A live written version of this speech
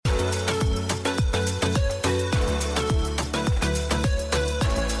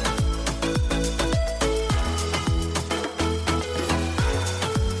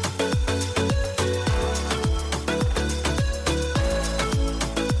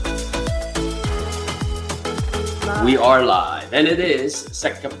live. We are live, and it is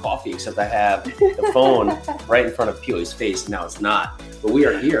second cup of coffee, except I have the phone right in front of Peely's face. Now it's not, but we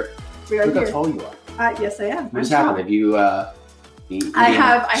are here. Look how tall you are. Yes, I am. What's happened? Have you I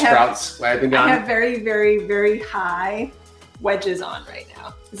have Sprouts wiping on? I have very, very, very high wedges on right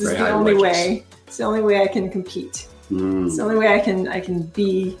now. This is Very the high only wedges. way. It's the only way I can compete. It's the only way I can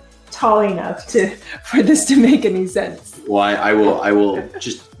be tall enough for this to make any sense. Well, I will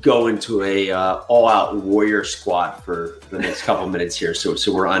just go into a all-out warrior squat for the next couple of minutes here. So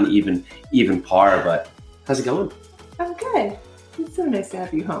we're on even par. But how's it going? I'm good. It's so nice to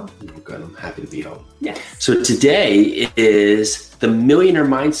have you home. Oh, good. I'm happy to be home. Yes. So today is the millionaire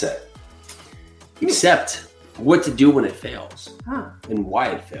mindset, except what to do when it fails and why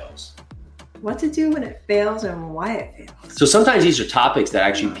it fails. What to do when it fails and why it fails. So sometimes these are topics that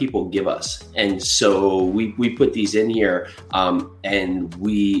actually people give us. And so we put these in here and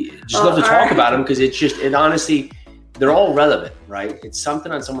we just love to talk about them because it honestly, they're all relevant, right? It's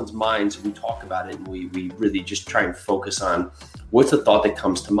something on someone's mind. So we talk about it and we really just try and focus on what's the thought that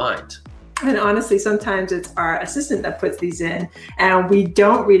comes to mind. And honestly, sometimes it's our assistant that puts these in and we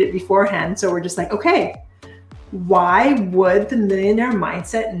don't read it beforehand. So we're just like, okay, why would the millionaire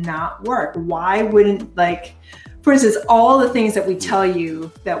mindset not work? Why wouldn't, for instance, all the things that we tell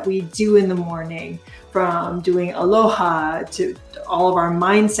you that we do in the morning, from doing aloha to all of our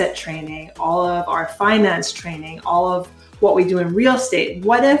mindset training, all of our finance training, all of what we do in real estate,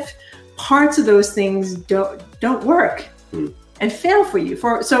 what if parts of those things don't work and fail for you?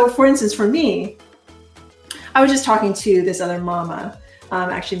 So for instance, for me, I was just talking to this other mama,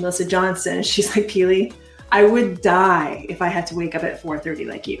 actually Melissa Johnson. She's like, Peely, I would die if I had to wake up at 4:30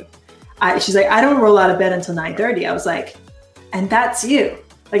 like you. She's like, I don't roll out of bed until 9:30. I was like, and that's you.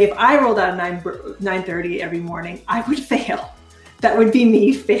 Like if I rolled out at 9:30 every morning, I would fail. That would be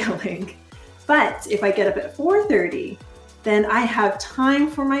me failing. But if I get up at 4:30, then I have time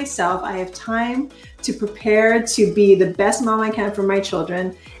for myself. I have time to prepare to be the best mom I can for my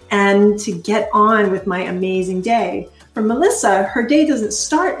children and to get on with my amazing day. For Melissa, her day doesn't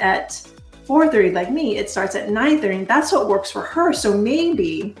start at 4:30 like me, it starts at 9:30, and that's what works for her. So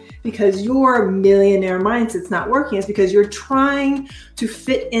maybe because your millionaire mindset's not working, it's because you're trying to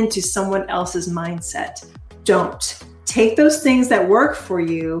fit into someone else's mindset. Don't. Take those things that work for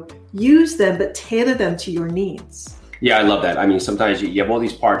you, use them, but tailor them to your needs. Yeah, I love that. I mean, sometimes you have all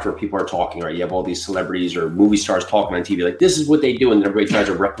these parts where people are talking, right? You have all these celebrities or movie stars talking on TV, like this is what they do, and everybody tries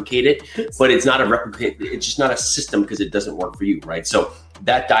to replicate it, but it's not a replicate. It's just not a system because it doesn't work for you, right? So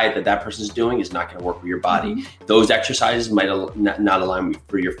that diet that person's doing is not going to work for your body. Those exercises might not align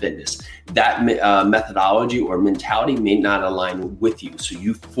for your fitness. That methodology or mentality may not align with you. So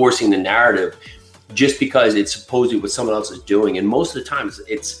you forcing the narrative just because it's supposedly what someone else is doing, and most of the times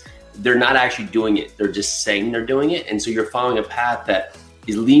they're not actually doing it. They're just saying they're doing it. And so you're following a path that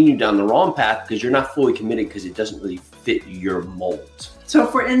is leading you down the wrong path because you're not fully committed because it doesn't really fit your mold. So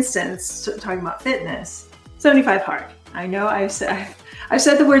for instance, talking about fitness, 75 hard. I know I've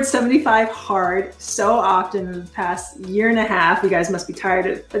said the word 75 hard so often in the past year and a half. You guys must be tired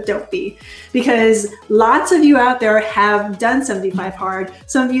of it, but don't be. Because lots of you out there have done 75 hard.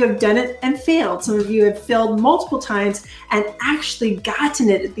 Some of you have done it and failed. Some of you have failed multiple times and actually gotten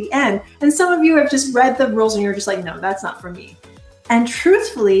it at the end. And some of you have just read the rules and you're just like, no, that's not for me. And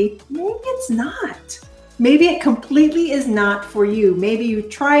truthfully, maybe it's not. Maybe it completely is not for you. Maybe you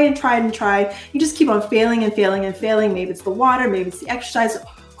tried and tried and tried. You just keep on failing and failing and failing. Maybe it's the water, maybe it's the exercise.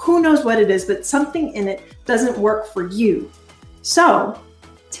 Who knows what it is, but something in it doesn't work for you. So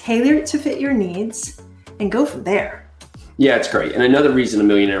tailor it to fit your needs and go from there. Yeah, it's great. And another reason a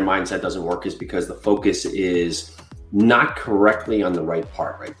millionaire mindset doesn't work is because the focus is not correctly on the right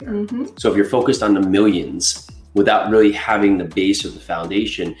part right there. So if you're focused on the millions, without really having the base or the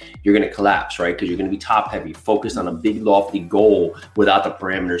foundation, you're going to collapse, right? Because you're going to be top heavy, focused on a big lofty goal without the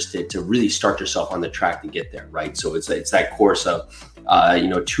parameters to really start yourself on the track to get there, right? So it's that course of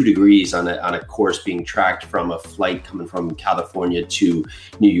 2 degrees on a course being tracked from a flight coming from California to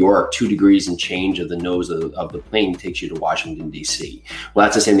New York. 2 degrees and change of the nose of the plane takes you to Washington, D.C. Well,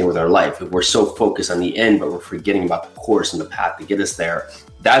 that's the same thing with our life. If we're so focused on the end, but we're forgetting about the course and the path to get us there,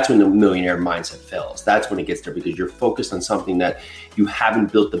 that's when the millionaire mindset fails. That's when it gets there because you're focused on something that you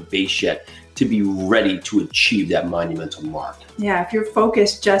haven't built the base yet to be ready to achieve that monumental mark. Yeah, if you're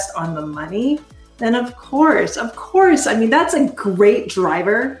focused just on the money, then of course, I mean, that's a great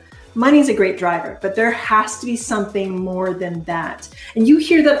driver. Money's a great driver, but there has to be something more than that. And you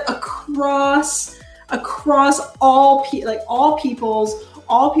hear that across all peoples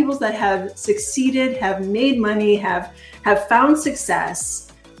that have succeeded, have made money, have found success.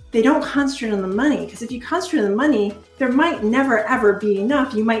 they don't concentrate on the money, because if you concentrate on the money, there might never ever be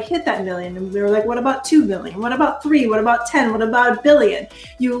enough. You might hit that million and they're like, what about 2 million? What about 3? What about 10? What about a billion?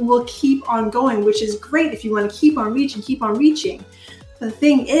 You will keep on going, which is great if you want to keep on reaching. But the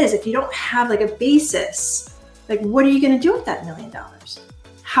thing is, if you don't have like a basis, like what are you going to do with that $1 million?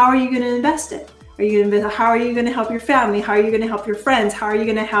 How are you going to invest it? How are you going to help your family? How are you going to help your friends? How are you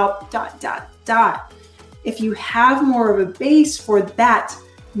going to help ... If you have more of a base for that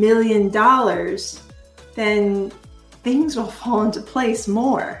 $1 million, then things will fall into place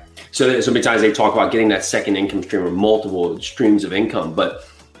more. So many times they talk about getting that second income stream or multiple streams of income, but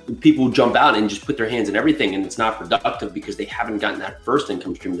people jump out and just put their hands in everything, and it's not productive because they haven't gotten that first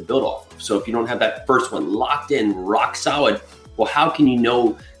income stream to build off of. So if you don't have that first one locked in, rock solid, well, how can you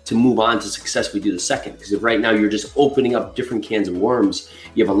know to move on to successfully do the second? Because if right now you're just opening up different cans of worms,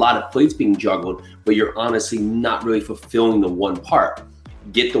 you have a lot of plates being juggled, but you're honestly not really fulfilling the one part.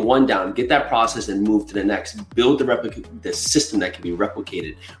 Get the one down, get that process and move to the next. Build the system that can be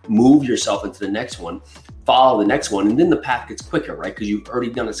replicated. Move yourself into the next one, follow the next one, and then the path gets quicker, right? Because you've already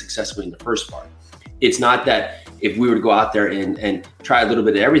done it successfully in the first part. It's not that if we were to go out there and try a little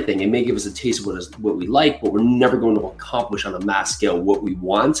bit of everything, it may give us a taste of what we like, but we're never going to accomplish on a mass scale what we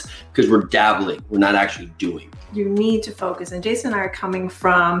want because we're dabbling. We're not actually doing. You need to focus. And Jason and I are coming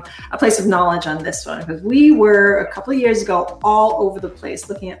from a place of knowledge on this one, because we were a couple of years ago all over the place,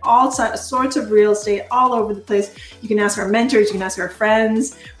 looking at all sorts of real estate all over the place. You can ask our mentors, you can ask our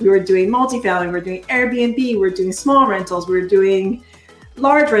friends. We were doing multifamily, we were doing Airbnb, we were doing small rentals, we were doing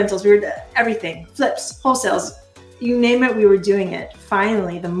large rentals, we were everything, flips, wholesales, you name it, we were doing it.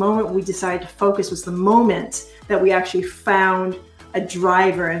 Finally, the moment we decided to focus was the moment that we actually found a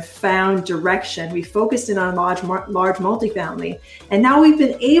driver and found direction. We focused in on large multifamily, and now we've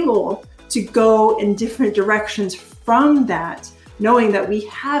been able to go in different directions from that, knowing that we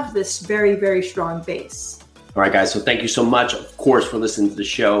have this very, very strong base. All right, guys. So thank you so much, of course, for listening to the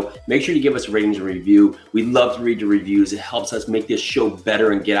show. Make sure you give us a ratings and review. We'd love to read your reviews. It helps us make this show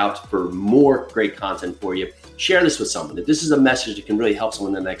better and get out for more great content for you. Share this with someone. If this is a message that can really help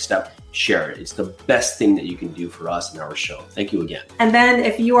someone in the next step, share it. It's the best thing that you can do for us in our show. Thank you again. And then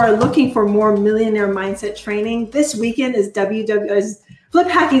if you are looking for more millionaire mindset training, this weekend is Flip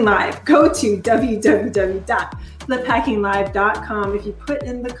Hacking Live. Go to www.fliphackinglive.com. If you put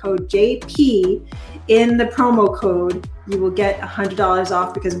in the code JP in the promo code, you will get $100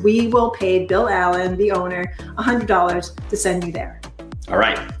 off, because we will pay Bill Allen, the owner, $100 to send you there. All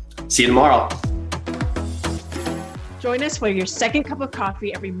right. See you tomorrow. Join us for your second cup of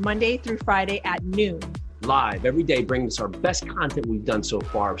coffee every Monday through Friday at noon. Live every day, bringing us our best content we've done so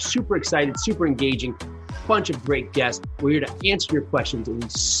far. Super excited, super engaging, bunch of great guests. We're here to answer your questions, and we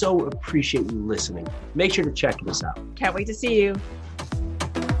so appreciate you listening. Make sure to check this out. Can't wait to see you.